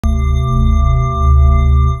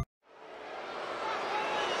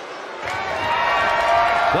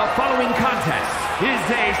contest is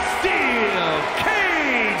a steel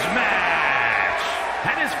cage match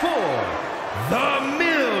and is for the $1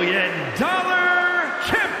 Million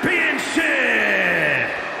Championship.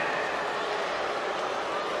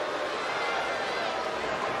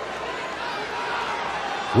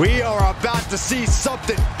 We are about to see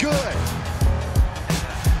something good.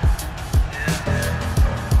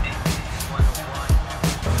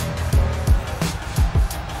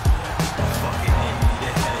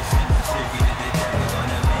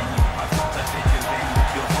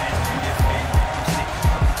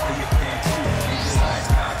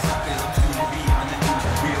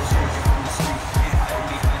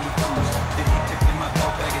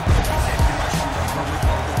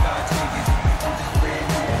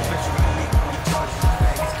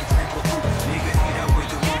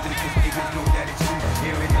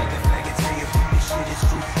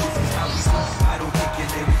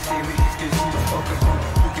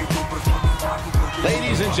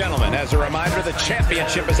 Ladies and gentlemen, as a reminder, the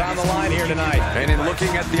championship is on the line here tonight. And in looking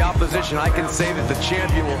at the opposition, I can say that the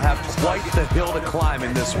champion will have quite the hill to climb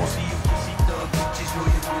in this one.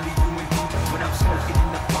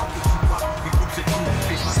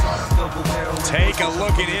 Take a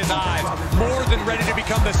look at his eyes. More than ready to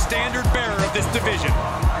become the standard bearer of this division.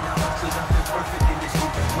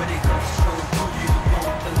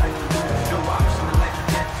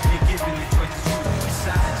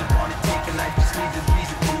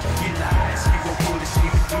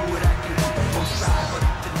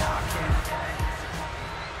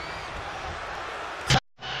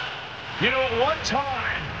 You know, at one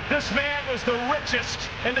time, this man was the richest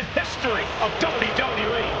in the history of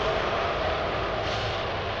WWE.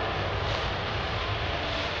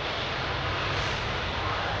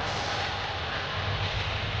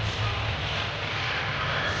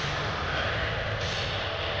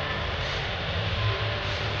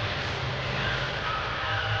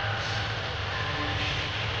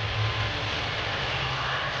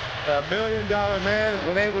 $1 Million Man has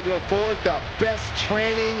been able to afford the best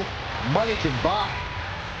training money can buy.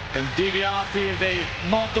 And Dibiase is a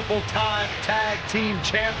multiple-time tag team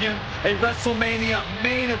champion, a WrestleMania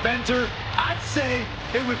main eventer. I'd say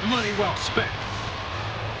it was money well spent.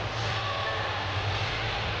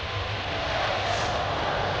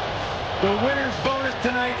 The winner's bonus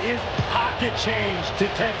tonight is pocket change to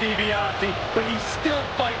Ted Dibiase, but he still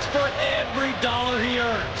fights for every dollar he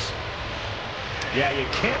earns. Yeah, you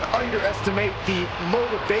can't underestimate the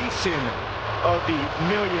motivation of the $1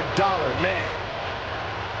 Million Man.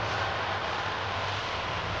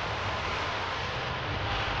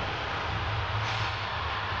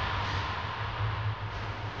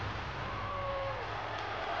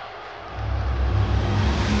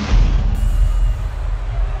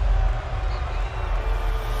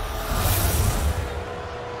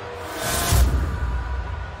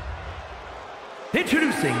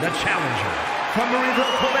 Introducing the challenger from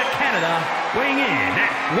Marieville, Quebec, Canada, weighing in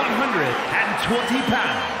at 120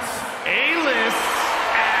 pounds, A-list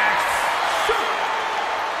Ashton.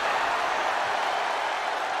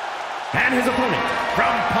 And his opponent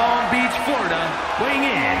from Palm Beach, Florida, weighing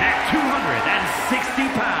in at 260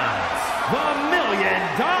 pounds, the $1 Million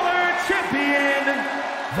Champion,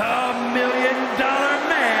 the $1 Million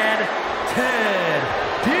Man, Ted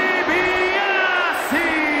Dibiase.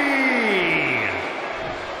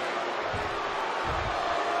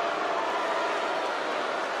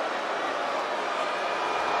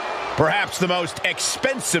 Perhaps the most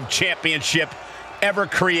expensive championship ever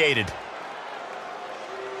created.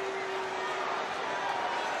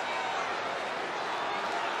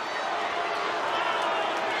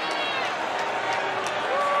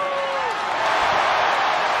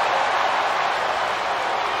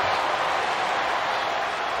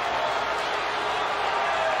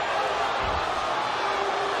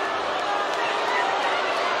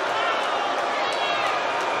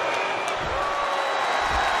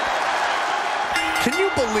 Can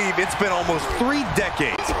you believe it's been almost 3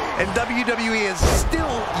 decades and WWE is still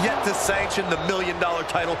yet to sanction the $1 Million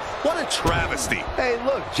title? What a travesty. Hey,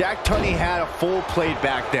 look, Jack Tunney had a full plate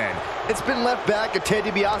back then. It's been left back at Ted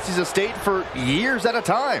Dibiase's estate for years at a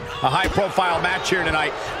time. A high-profile match here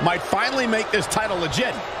tonight might finally make this title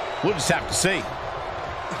legit. We'll just have to see.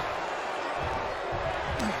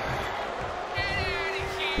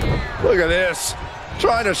 Look at this.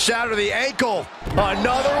 Trying to shatter the ankle.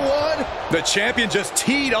 Another one? The champion just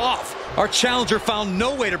teed off. Our challenger found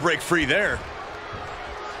no way to break free there.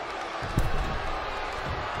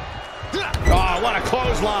 Oh, what a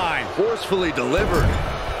clothesline. Forcefully delivered.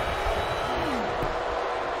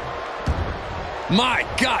 My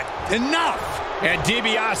God, enough! And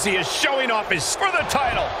Dibiase is showing off his for the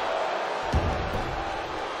title.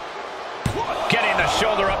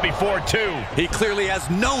 shoulder up before, too. He clearly has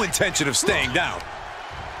no intention of staying down.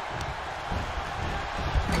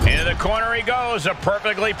 Into the corner he goes, a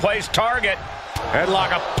perfectly placed target.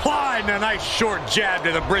 Headlock applied and a nice short jab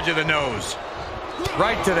to the bridge of the nose.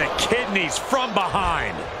 Right to the kidneys from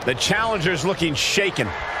behind. The challenger's looking shaken.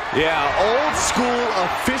 Yeah, old school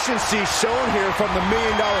efficiency shown here from the $1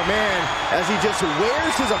 Million Man as he just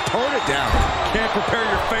wears his opponent down. Can't prepare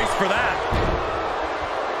your face for that.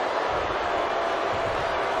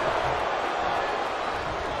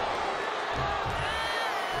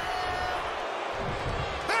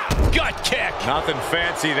 Gut kick. Nothing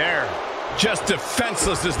fancy there. Just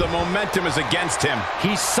defenseless as the momentum is against him.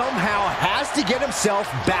 He somehow has to get himself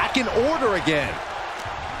back in order again.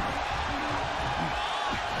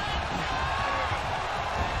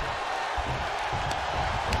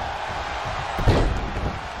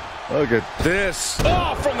 Look at this.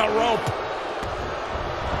 Oh, from the rope.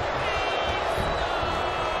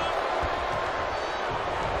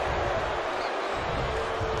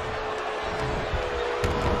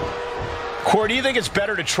 Corey, do you think it's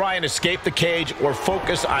better to try and escape the cage or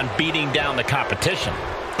focus on beating down the competition?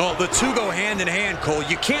 Oh, the two go hand in hand, Cole.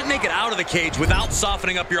 You can't make it out of the cage without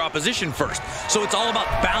softening up your opposition first. So it's all about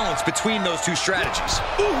balance between those two strategies.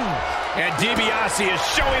 Ooh. And Dibiase is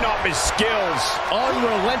showing off his skills.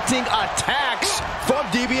 Unrelenting attacks from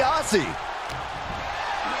Dibiase.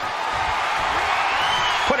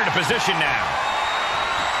 Put it in position now.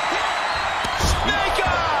 Snake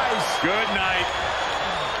eyes! Good night.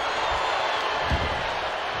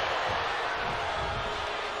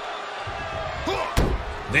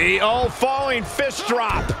 The old falling fist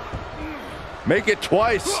drop. Make it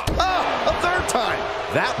twice. Ah, a third time.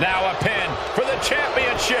 That now a pin for the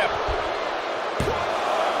championship.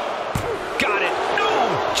 Got it.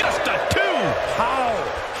 No, just a 2. How?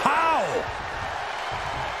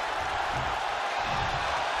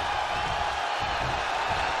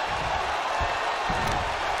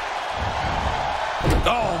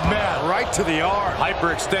 Oh, man, right to the arm.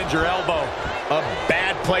 Hyperextend your elbow. A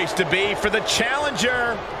bad place to be for the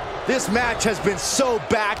challenger. This match has been so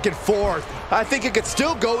back and forth. I think it could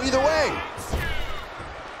still go either way.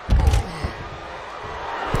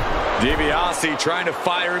 Dibiase trying to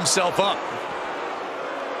fire himself up.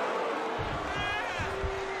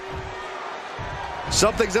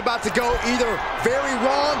 Something's about to go either very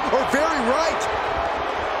wrong or very right.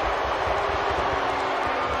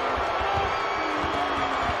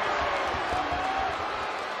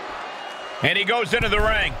 And he goes into the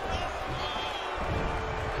ring.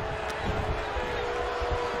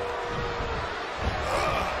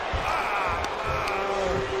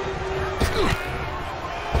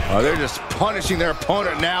 Oh, they're just punishing their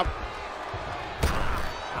opponent now.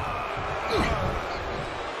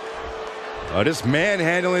 Oh, just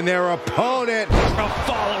manhandling their opponent. A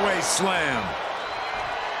fall-away slam.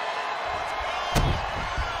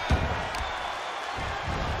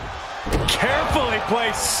 Carefully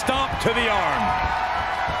placed stomp to the arm.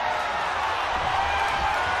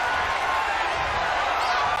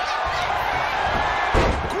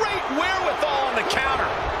 Great wherewithal on the counter.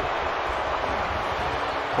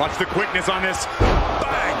 Watch the quickness on this.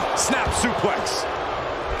 Bang! Snap suplex.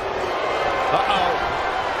 Uh-oh.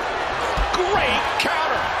 Great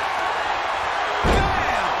counter.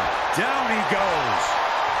 Bam! Down he goes.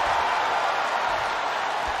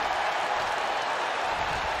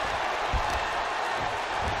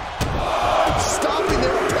 Stopping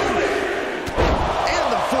their opponent. And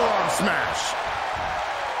the forearm smash.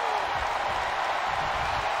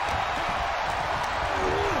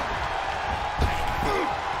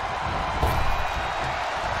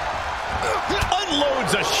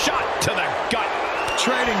 Unloads a shot to the gut.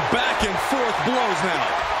 Trading back and forth blows now.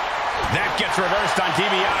 That gets reversed on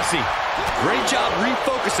Dibiase. Great job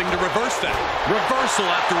refocusing to reverse that. Reversal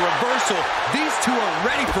after reversal. These two are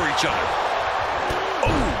ready for each other.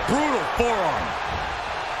 Oh, brutal forearm.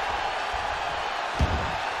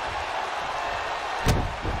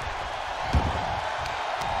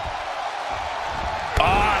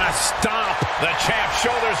 Oh, and a stomp. The champ's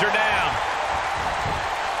shoulders are down.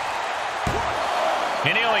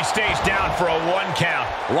 And he only stays down for a 1 count.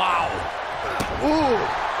 Wow. Ooh.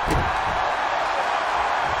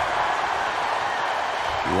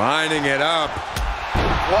 Lining it up.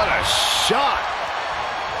 What a shot.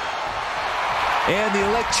 And the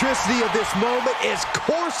electricity of this moment is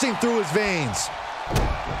coursing through his veins.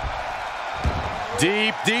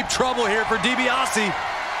 Deep, deep trouble here for Dibiase.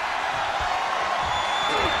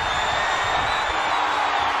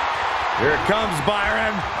 Here it comes,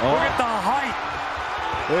 Byron. Look at the height.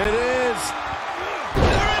 It is.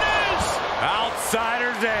 There it is. Outside.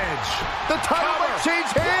 Outsider's edge. The title might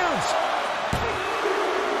change hands.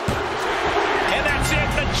 And that's it.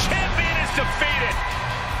 The champion is defeated.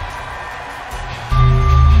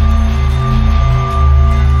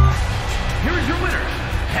 Here is your winner,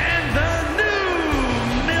 and the new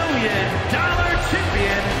 $1 million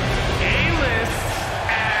champion, A-List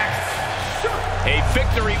Ashton. A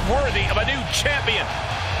victory worthy of a new champion.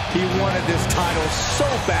 He wanted this title so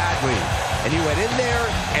badly, and he went in there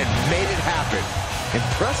and made it happen.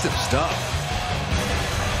 Impressive stuff.